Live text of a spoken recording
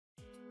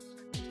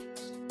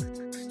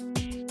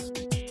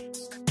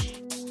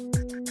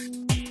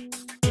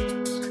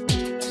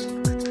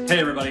Hey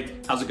everybody,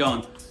 how's it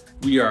going?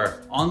 We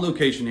are on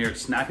location here at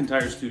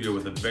Snackintyre Studio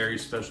with a very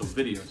special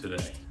video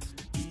today.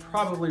 You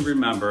probably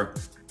remember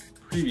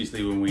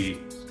previously when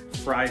we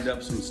fried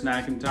up some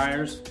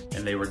Snackintyres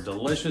and they were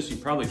delicious. You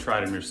probably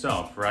tried them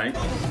yourself, right?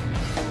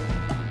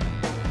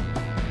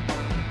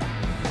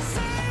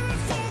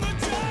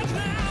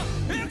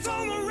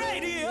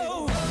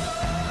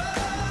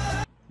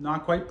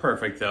 Not quite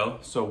perfect though,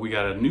 so we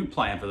got a new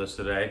plan for this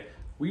today.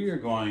 We are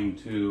going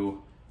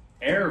to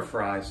air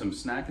fry some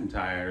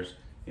Snackintyres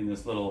in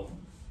this little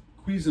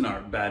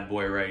Cuisinart bad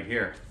boy right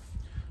here.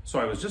 So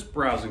I was just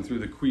browsing through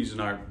the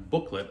Cuisinart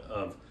booklet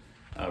of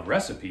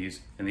recipes,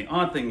 and the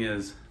odd thing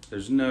is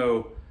there's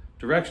no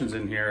directions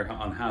in here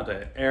on how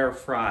to air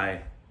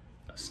fry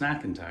a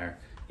Snackintyre,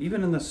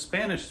 even in the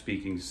Spanish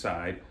speaking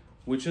side,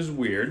 which is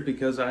weird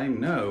because I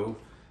know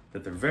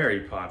that they're very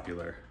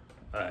popular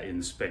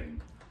in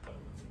Spain.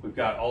 We've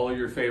got all of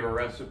your favorite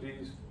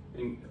recipes,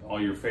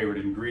 all your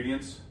favorite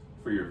ingredients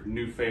for your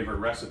new favorite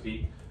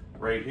recipe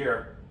right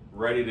here,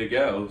 ready to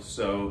go.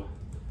 So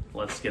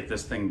let's get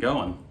this thing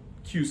going.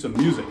 Cue some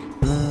music.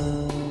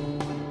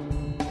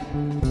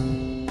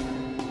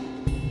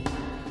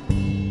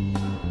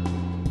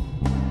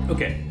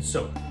 Okay,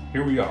 so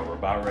here we are. We're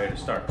about ready to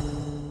start.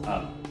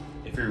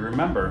 If you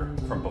remember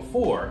from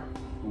before,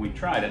 when we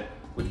tried it,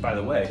 which by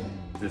the way,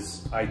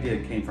 this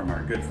idea came from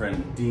our good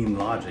friend Dean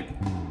Logic,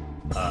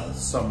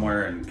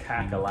 somewhere in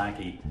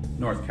Kakalaki,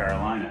 North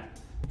Carolina.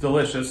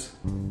 Delicious,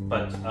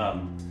 but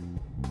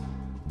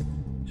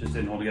just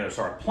didn't hold together.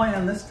 So our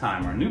plan this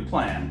time, our new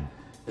plan,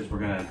 is we're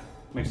gonna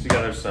mix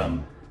together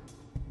some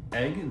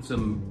egg and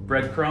some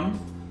breadcrumbs,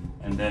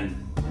 and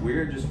then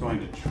we're just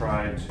going to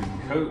try to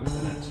coat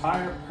an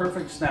entire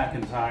perfect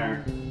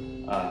Snackintyre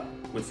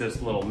with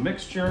this little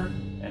mixture,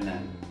 and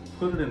then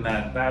put it in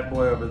that bad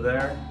boy over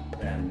there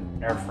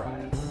and air fry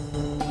it.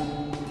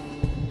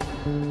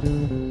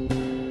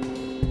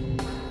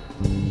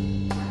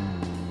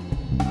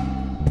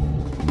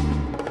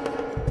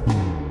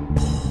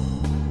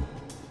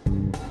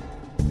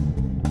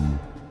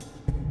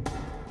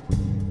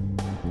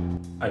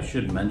 I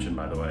should mention,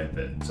 by the way,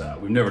 that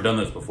we've never done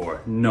this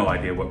before. No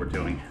idea what we're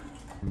doing.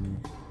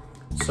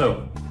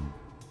 So,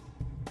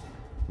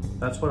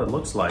 that's what it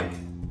looks like.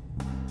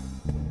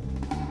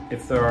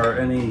 If there are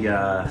any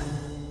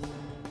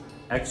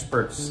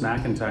expert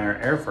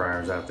Snackintyre air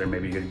fryers out there,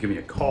 maybe you could give me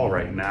a call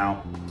right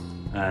now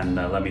and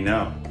let me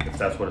know if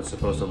that's what it's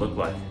supposed to look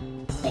like.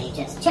 So you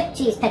just chip,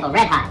 cheese, pickle,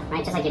 red hot,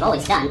 right? Just like you've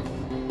always done.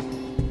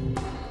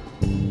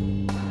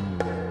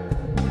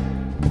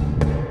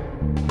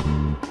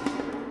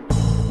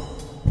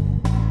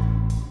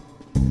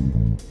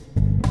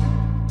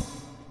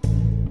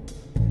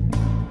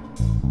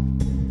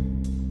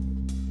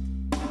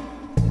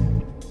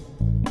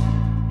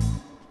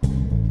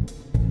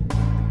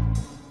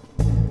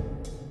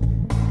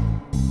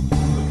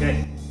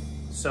 Okay,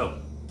 so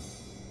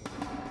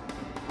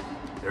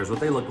there's what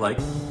they look like.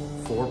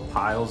 4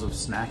 piles of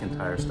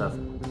Snackintyre stuff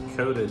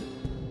coated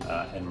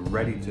and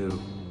ready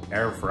to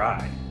air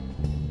fry.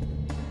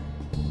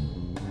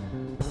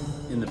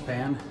 In the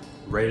pan,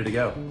 ready to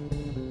go.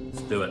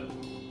 Let's do it.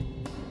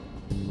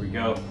 Here we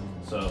go.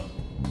 So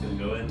it's gonna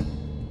go in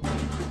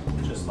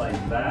just like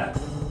that.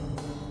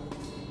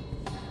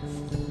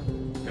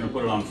 Gonna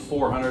put it on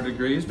 400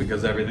 degrees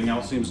because everything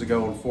else seems to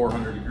go on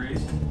 400 degrees.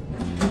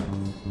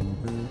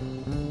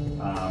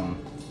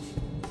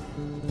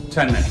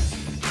 10 minutes.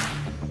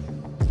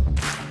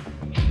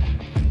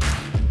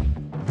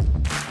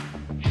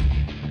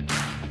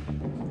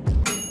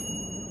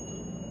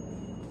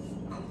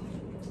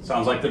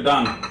 Sounds like they're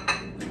done.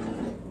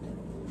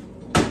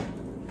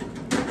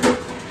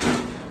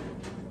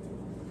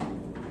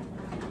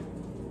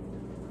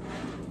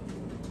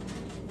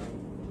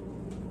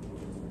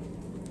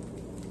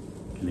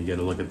 Can you get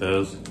a look at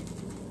those?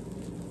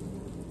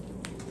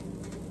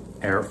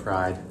 Air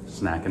fried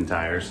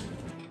Snackintyres.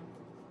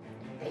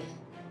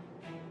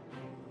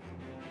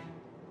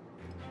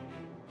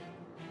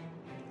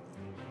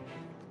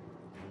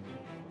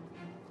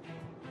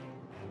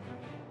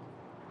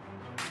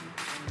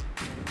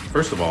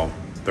 First of all,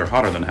 they're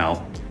hotter than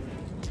hell.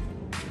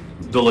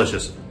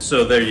 Delicious.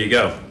 So there you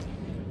go.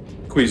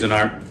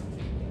 Cuisinart,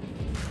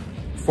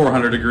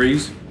 400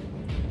 degrees,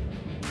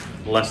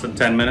 less than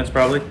 10 minutes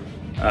probably.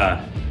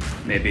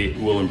 Maybe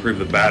we'll improve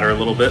the batter a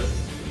little bit,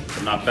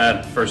 but not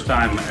bad. First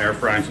time air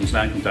frying some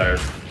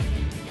Snackintyres.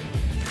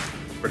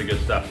 Pretty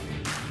good stuff.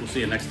 We'll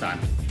see you next time.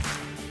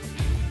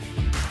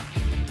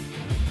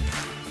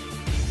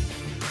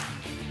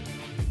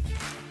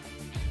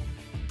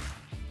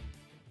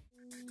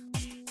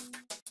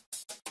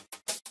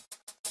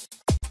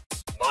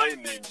 My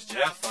name's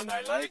Jeff and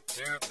I like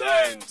to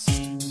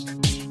dance.